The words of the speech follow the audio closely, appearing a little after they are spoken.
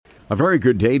A very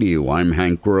good day to you. I'm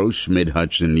Hank Gross,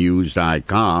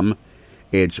 MidHudsonNews.com.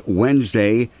 It's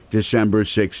Wednesday, December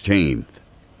 16th.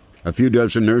 A few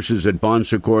dozen nurses at Bon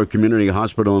Secours Community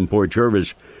Hospital in Port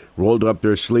Jervis rolled up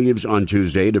their sleeves on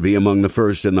Tuesday to be among the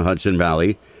first in the Hudson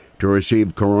Valley to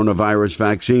receive coronavirus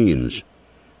vaccines.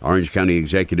 Orange County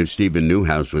Executive Stephen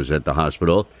Newhouse was at the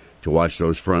hospital to watch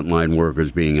those frontline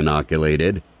workers being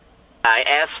inoculated. I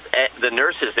asked the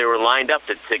nurses, they were lined up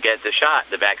to get the shot,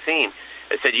 the vaccine.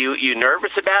 I said, you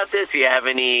nervous about this? Do you have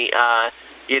any,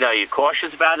 you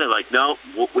cautious about it? Like, no,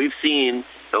 we've seen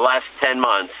the last 10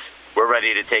 months. We're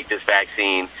ready to take this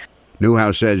vaccine.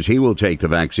 Newhouse says he will take the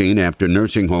vaccine after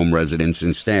nursing home residents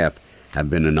and staff have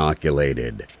been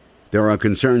inoculated. There are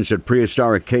concerns that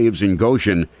prehistoric caves in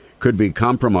Goshen could be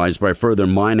compromised by further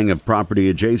mining of property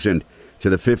adjacent to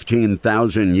the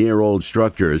 15,000-year-old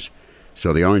structures.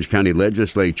 So the Orange County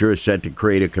Legislature is set to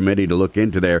create a committee to look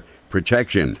into their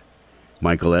protection.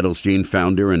 Michael Edelstein,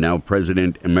 founder and now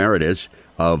president emeritus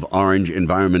of Orange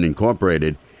Environment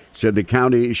Incorporated, said the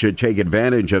county should take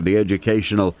advantage of the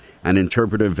educational and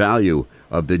interpretive value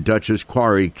of the Dutchess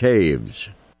Quarry caves.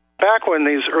 Back when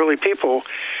these early people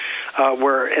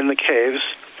were in the caves,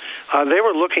 they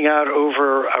were looking out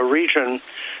over a region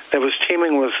that was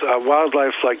teeming with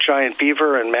wildlife like giant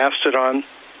beaver and mastodon,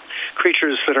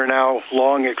 creatures that are now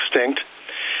long extinct.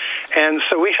 And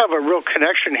so we have a real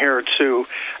connection here to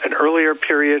an earlier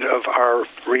period of our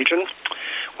region.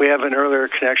 We have an earlier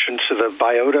connection to the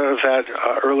biota of that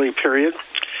early period.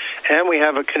 And we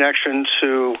have a connection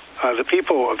to the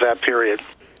people of that period.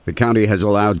 The county has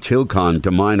allowed Tilcon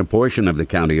to mine a portion of the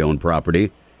county-owned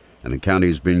property, and the county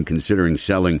has been considering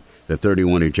selling the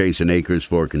 31 adjacent acres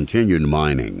for continued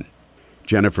mining.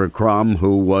 Jennifer Crom,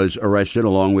 who was arrested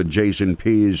along with Jason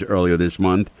Pease earlier this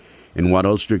month in what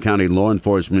Ulster County law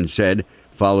enforcement said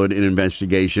followed an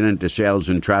investigation into sales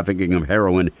and trafficking of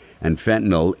heroin and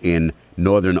fentanyl in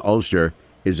northern Ulster,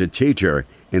 is a teacher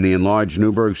in the enlarged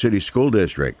Newburgh City School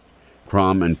District.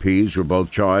 Crom and Pease were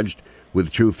both charged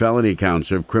with 2 felony counts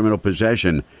of criminal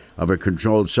possession of a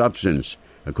controlled substance,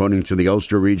 according to the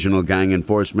Ulster Regional Gang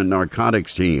Enforcement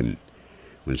Narcotics Team.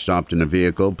 When stopped in a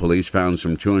vehicle, police found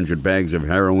some 200 bags of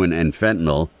heroin and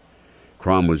fentanyl.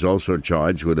 Crom was also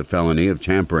charged with a felony of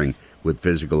tampering with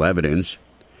physical evidence.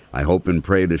 I hope and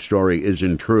pray the story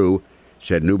isn't true,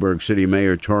 said Newburgh City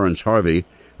Mayor Torrance Harvey,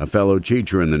 a fellow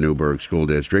teacher in the Newburgh School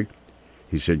District.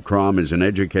 He said Crom is an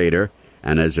educator,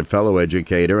 and as a fellow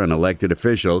educator and elected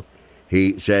official,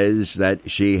 he says that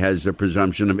she has the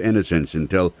presumption of innocence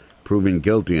until proven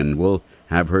guilty and will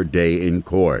have her day in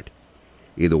court.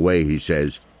 Either way, he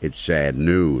says, it's sad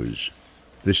news.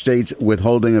 The state's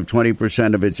withholding of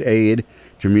 20% of its aid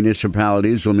to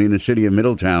municipalities will mean the city of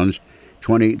Middletown's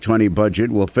 2020 budget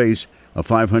will face a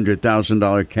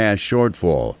 $500,000 cash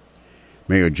shortfall.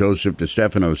 Mayor Joseph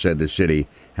DeStefano said the city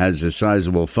has a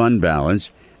sizable fund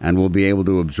balance and will be able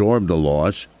to absorb the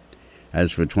loss.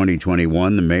 As for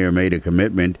 2021, the mayor made a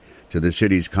commitment to the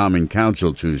city's Common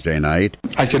Council Tuesday night.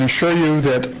 I can assure you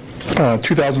that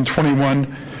 2021,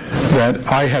 that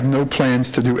I have no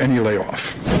plans to do any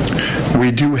layoff.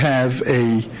 We do have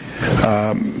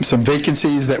some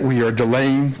vacancies that we are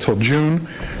delaying till June.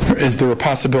 Is there a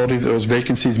possibility that those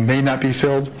vacancies may not be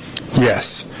filled?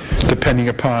 Yes, depending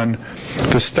upon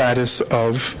the status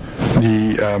of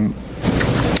the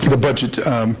budget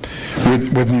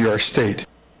with New York State.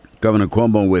 Governor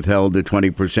Cuomo withheld the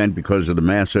 20% because of the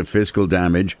massive fiscal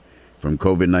damage from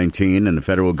COVID-19 and the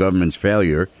federal government's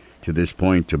failure to this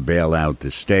point to bail out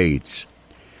the states.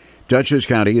 Dutchess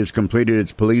County has completed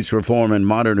its police reform and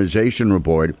modernization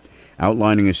report,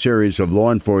 outlining a series of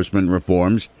law enforcement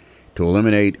reforms to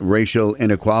eliminate racial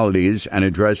inequalities and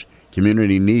address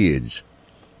community needs.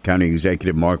 County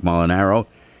Executive Mark Molinaro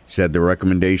said the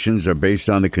recommendations are based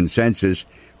on the consensus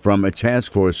from a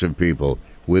task force of people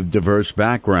with diverse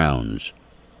backgrounds.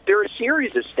 There are a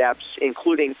series of steps,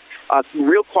 including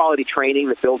real quality training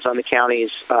that builds on the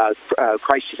county's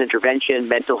crisis intervention,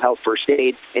 mental health first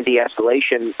aid, and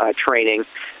de-escalation training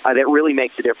that really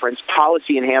makes a difference.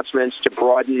 Policy enhancements to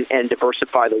broaden and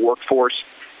diversify the workforce.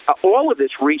 All of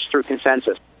this reached through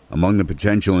consensus. Among the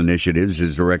potential initiatives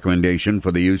is the recommendation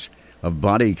for the use of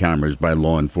body cameras by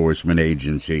law enforcement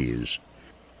agencies.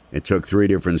 It took 3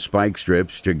 different spike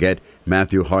strips to get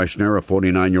Matthew Harshner, a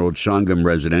 49-year-old Shongum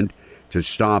resident, to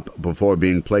stop before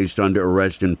being placed under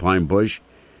arrest in Pine Bush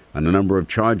on a number of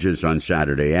charges on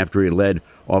Saturday after he led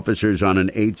officers on an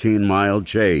 18-mile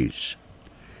chase.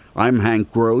 I'm Hank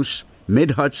Gross,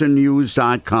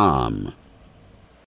 MidHudsonNews.com.